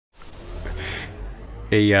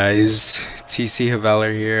Hey guys, TC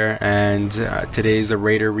Haveller here, and today is the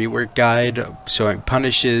Raider rework guide showing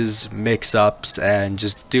punishes, mix-ups, and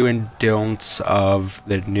just do and don'ts of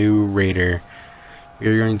the new Raider.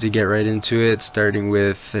 We're going to get right into it, starting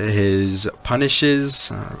with his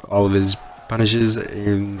punishes, all of his punishes,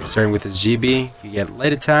 starting with his GB. You get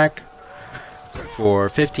light attack for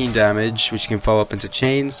 15 damage, which you can follow up into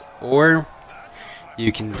chains, or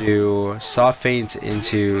you can do soft feint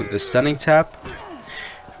into the stunning tap,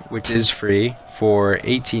 which is free for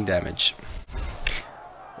 18 damage.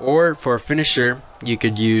 Or for a finisher, you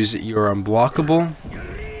could use your unblockable,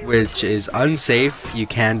 which is unsafe. You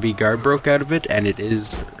can be guard broke out of it, and it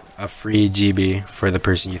is a free GB for the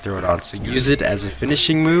person you throw it on. So use it as a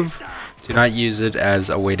finishing move. Do not use it as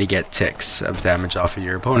a way to get ticks of damage off of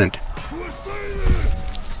your opponent.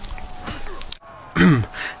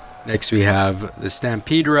 Next we have the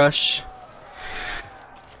Stampede Rush.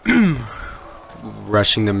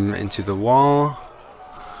 Rushing them into the wall.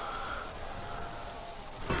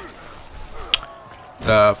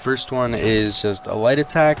 The first one is just a light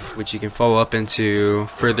attack, which you can follow up into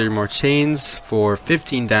furthermore chains for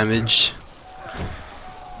 15 damage.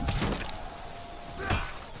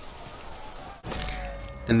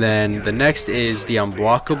 And then the next is the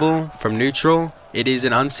unblockable from neutral. It is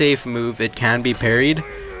an unsafe move. It can be parried.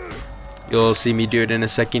 You'll see me do it in a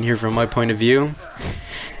second here from my point of view.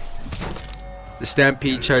 The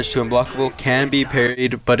Stampede charge to unblockable can be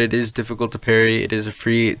parried, but it is difficult to parry. It is a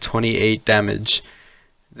free 28 damage.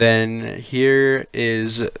 Then here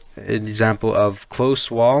is an example of close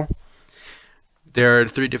wall. There are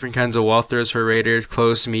 3 different kinds of wall throws for Raiders: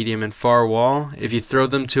 close, medium, and far wall. If you throw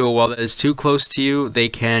them to a wall that is too close to you, they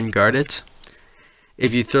can guard it.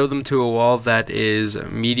 If you throw them to a wall that is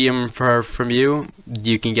medium far from you,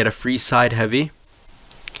 you can get a free side heavy.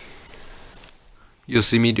 You'll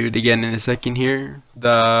see me do it again in a second here.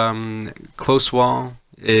 The close wall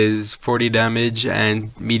is 40 damage,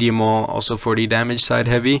 and medium wall also 40 damage, side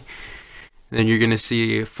heavy. Then you're going to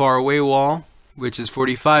see far away wall, which is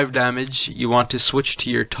 45 damage. You want to switch to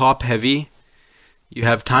your top heavy. You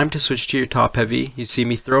have time to switch to your top heavy. You see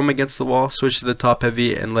me throw them against the wall, switch to the top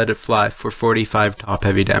heavy, and let it fly for 45 top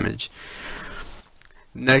heavy damage.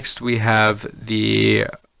 Next we have the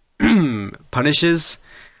punishes.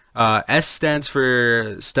 S stands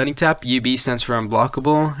for stunning tap, UB stands for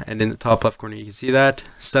unblockable, and in the top left corner you can see that.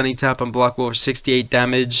 Stunning tap unblockable for 68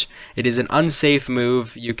 damage. It is an unsafe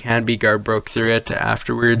move. You can be guard broke through it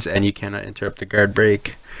afterwards, and you cannot interrupt the guard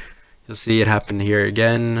break. You'll see it happen here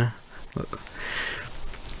again.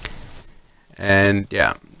 And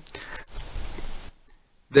yeah.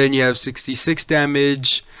 Then you have 66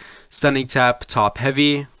 damage, stunning tap, top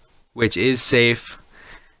heavy, which is safe.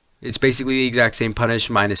 It's basically the exact same punish,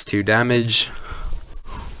 minus 2 damage.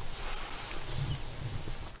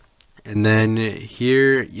 And then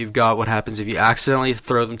here you've got what happens if you accidentally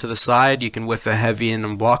throw them to the side. You can whiff a heavy and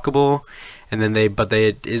unblockable, and then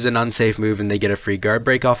it is an unsafe move, and they get a free guard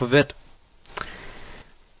break off of it.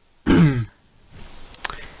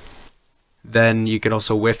 Then you can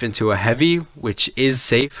also whiff into a heavy, which is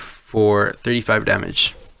safe for 35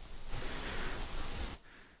 damage.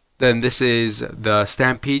 Then this is the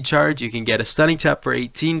Stampede charge. You can get a stunning tap for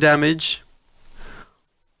 18 damage,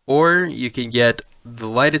 or you can get the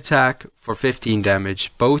light attack for 15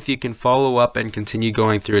 damage. Both you can follow up and continue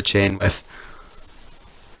going through a chain with.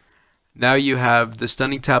 Now you have the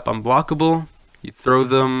stunning tap unblockable. You throw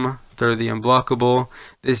the unblockable.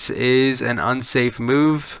 This is an unsafe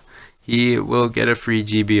move. He will get a free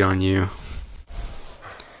GB on you.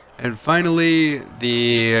 And finally,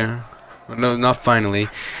 no, not finally.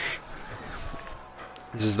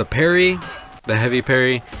 This is the parry, the heavy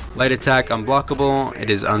parry, light attack, unblockable. It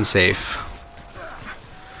is unsafe.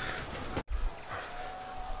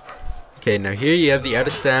 Okay, now here you have the out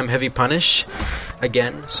of stam heavy punish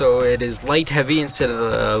again. So it is light heavy instead of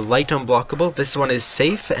the light unblockable. This one is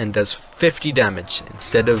safe and does 50 damage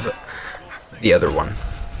instead of the other one.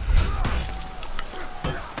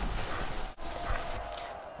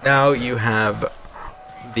 Now you have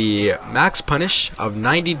the max punish of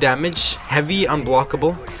 90 damage, heavy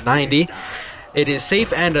unblockable, 90. It is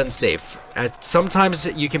safe and unsafe. Sometimes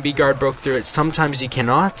you can be guard broke through it, sometimes you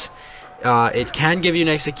cannot. It can give you an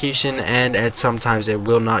execution, and sometimes it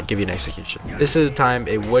will not give you an execution. This is the time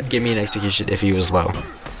it would give me an execution if he was low.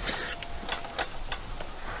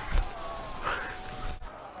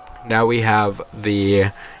 Now we have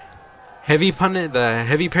the heavy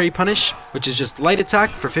parry punish, which is just light attack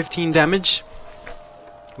for 15 damage.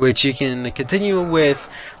 Which you can continue with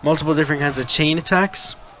multiple different kinds of chain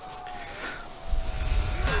attacks.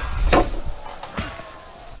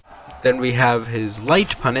 Then we have his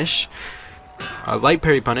light punish, light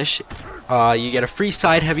parry punish. You get a free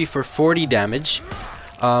side heavy for 40 damage,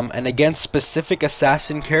 and against specific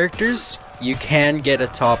assassin characters, you can get a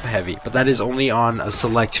top heavy, but that is only on a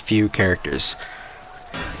select few characters.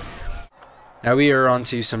 Now we are on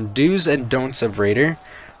to some do's and don'ts of Raider.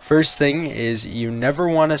 First thing is you never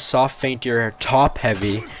want to soft feint your top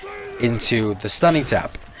heavy into the stunning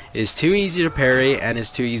tap. It is too easy to parry and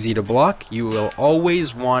is too easy to block. You will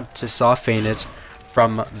always want to soft feint it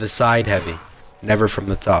from the side heavy, never from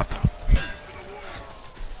the top.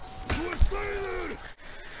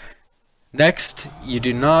 Next, you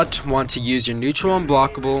do not want to use your neutral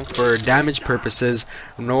unblockable for damage purposes,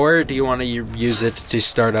 nor do you want to use it to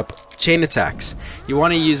start up chain attacks. You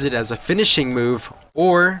want to use it as a finishing move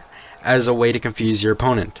or as a way to confuse your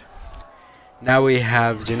opponent. Now we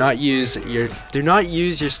have do not use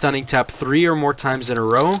your stunning tap 3 or more times in a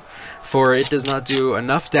row, for it does not do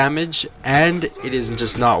enough damage and it is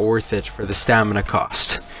just not worth it for the stamina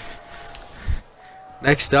cost.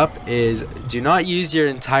 Next up is do not use your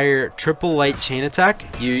entire triple light chain attack.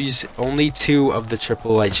 Use only 2 of the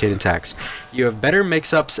triple light chain attacks. You have better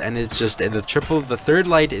mix-ups and it's just the third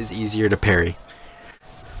light is easier to parry.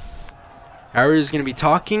 Now we're just going to be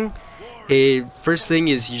talking. First thing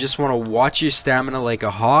is you just want to watch your stamina like a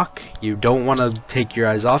hawk. You don't want to take your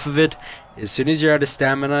eyes off of it. As soon as you're out of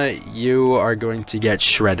stamina, you are going to get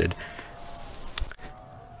shredded.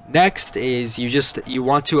 Next is you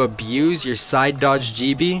want to abuse your side dodge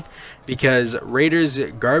GB, because Raider's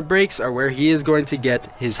guard breaks are where he is going to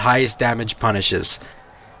get his highest damage punishes.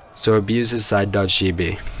 So abuse his side dodge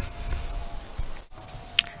GB.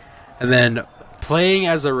 And then playing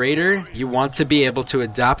as a Raider, you want to be able to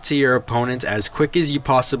adapt to your opponent as quick as you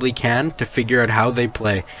possibly can to figure out how they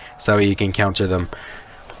play so you can counter them.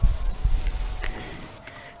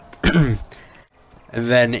 And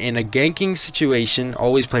then in a ganking situation,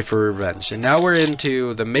 always play for revenge. And now we're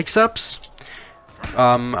into the mix-ups.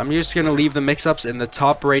 I'm just going to leave the mix-ups in the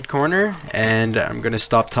top right corner, and I'm going to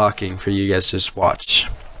stop talking for you guys to just watch.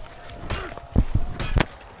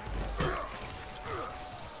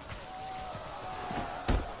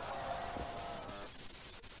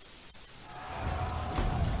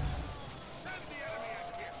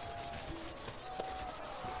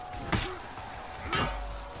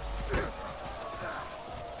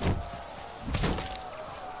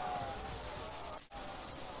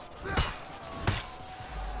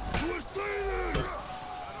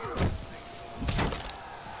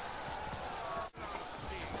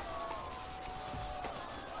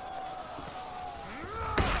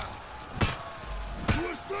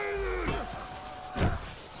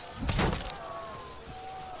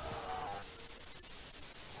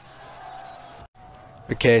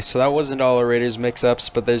 Okay, so that wasn't all of Raiders mix-ups,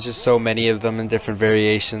 but there's just so many of them in different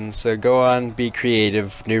variations. So go on, be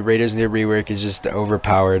creative. New Raiders New Rework is just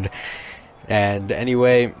overpowered. And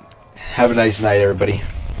anyway, have a nice night, everybody.